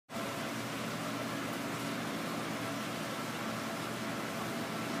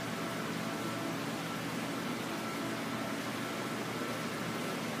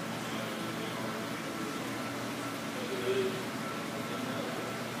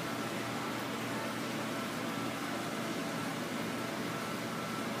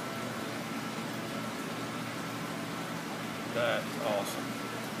That's awesome.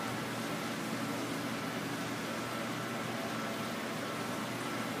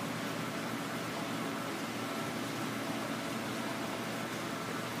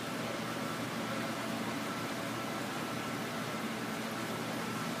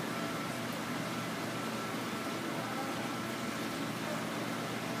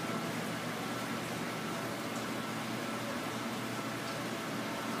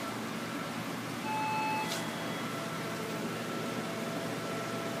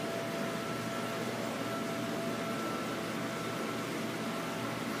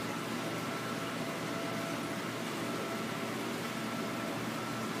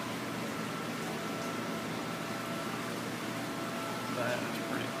 That is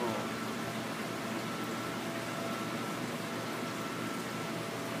pretty cool.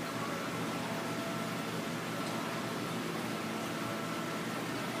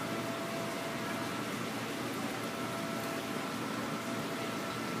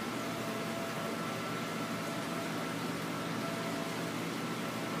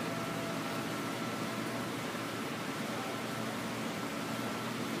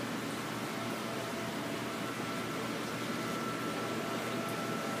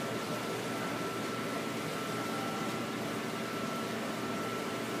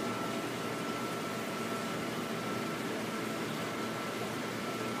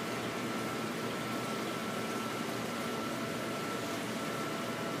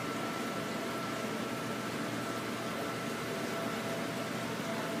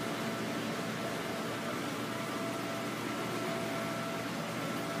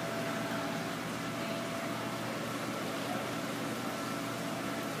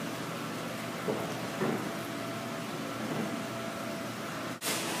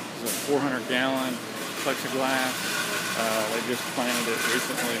 This is a 400-gallon plexiglass. They just planted it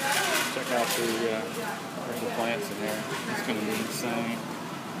recently. Check out the plants in there. It's going to be insane.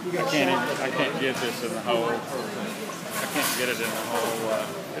 I can't get this in the hole. I can't get it in the hole.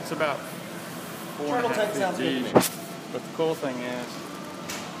 It's about 4.5 feet deep. But the cool thing is,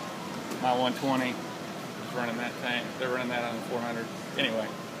 my 120 is running that tank. They're running that on the 400. Anyway,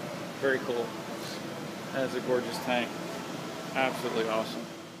 very cool. That is a gorgeous tank. Absolutely awesome.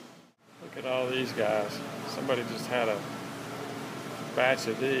 Look at all these guys. Somebody just had a batch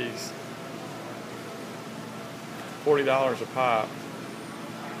of these. $40 a pop.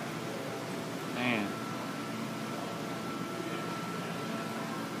 Man.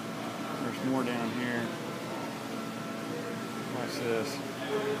 There's more down here. Watch this.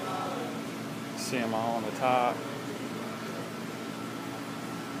 See them all on the top.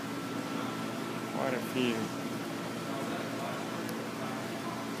 Quite a few.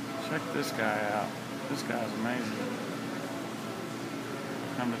 Check this guy out. This guy's amazing.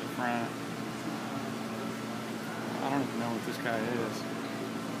 Come to the front. I don't even know what this guy is.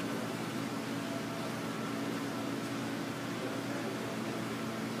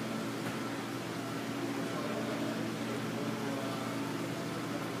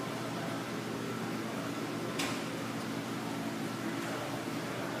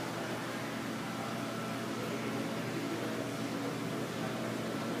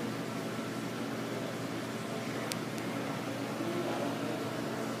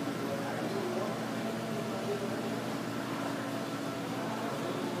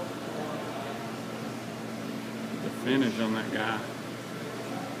 Finish on that guy.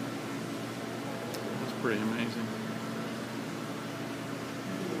 That's pretty amazing.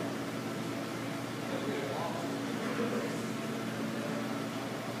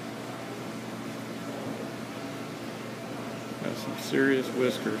 Got some serious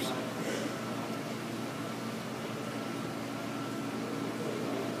whiskers.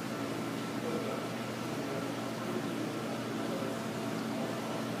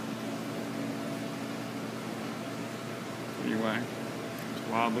 Anyway, it's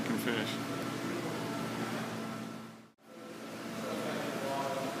a wild looking fish.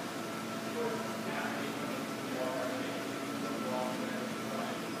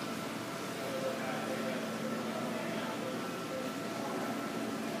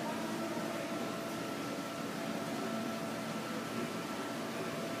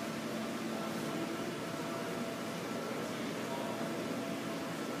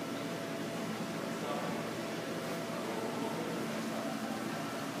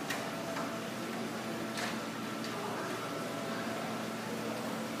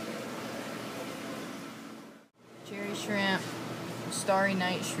 Cherry shrimp, starry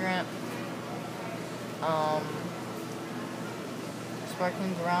night shrimp,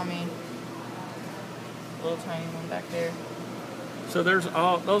 sparkling gourami, little tiny one back there. So those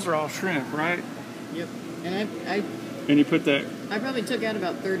are all shrimp, right? Yep. And I And you put that, I probably took out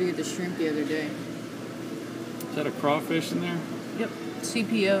about 30 of the shrimp the other day. is that a crawfish in there? Yep.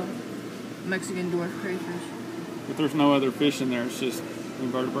 CPO, Mexican dwarf crayfish. But there's no other fish in there, it's just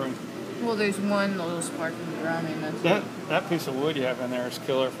invertebrates. Well, there's one little sparkling gourami, and that's That piece of wood you have in there is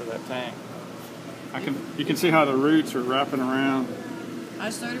killer for that tank. You can see how the roots are wrapping around. I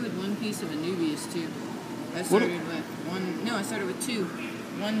started with one piece of Anubias too. I started with one. No, I started with two.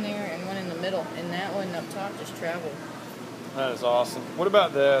 One there and one in the middle, and that one up top just traveled. That is awesome. What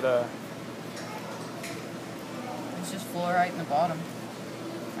about that? It's just fluorite in the bottom.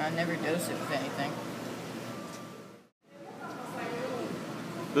 I never dose it with anything.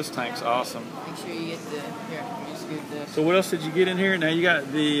 This tank's awesome. Make sure you get the. Here, let me scoop this. So what else did you get in here? Now you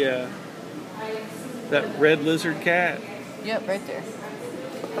got the that red lizard cat. Yep, right there.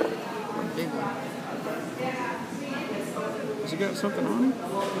 Big one. Has he got something on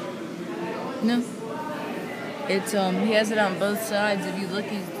him? No. It's he has it on both sides. If you look,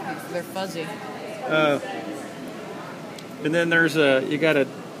 they're fuzzy. And then there's you got a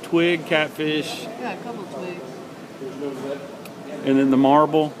twig catfish. Yeah, a couple twigs. And then the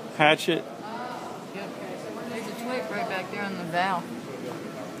marble hatchet. Yep. There's a twig right back there on the valve.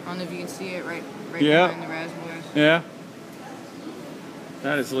 I don't know if you can see it right Yeah. behind the raspberries. Yeah.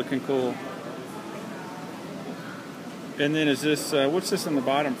 That is looking cool. And then is this, what's this in the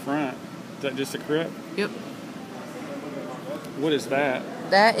bottom front? Is that just a crypt? Yep. What is that?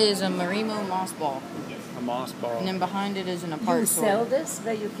 That is a Marimo moss ball. A moss ball. And then behind it is an apart You sword. sell this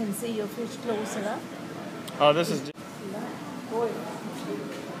where you can see your fish close enough? Oh, this is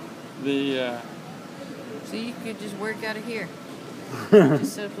the, So you could just work out of here.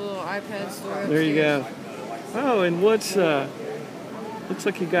 Just set up a little iPad store upstairs. there you go. Oh, and what's, looks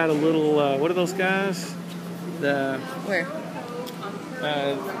like you got a little, what are those guys? The, Where?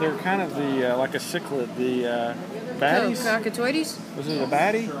 they're kind of the, like a cichlid, the Oh, baddies. cockatoides? Was it a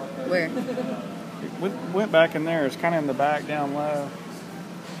baddie? Where? It went back in there. It's kind of in the back down low.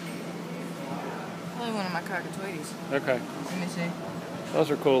 Probably one of my cockatoides. Okay. Let me see.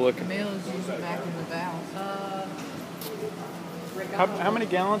 Those are cool looking. Male is usually back in the valve. How many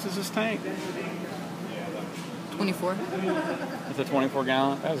gallons is this tank? 24. It's a 24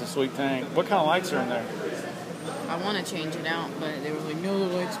 gallon. That was a sweet tank. What kind of lights are in there? I want to change it out, but they were like, no,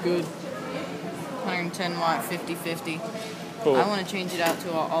 the light's good. 110 watt, 50-50. Cool. I want to change it out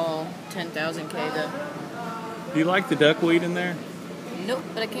to all 10,000 K though. Do you like the duckweed in there? Nope,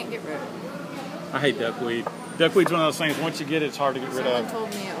 but I can't get rid of it. I hate duckweed. Duckweed's one of those things, once you get it, it's hard to get rid Someone of. told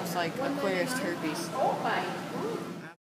me it was like Aquarius herpes.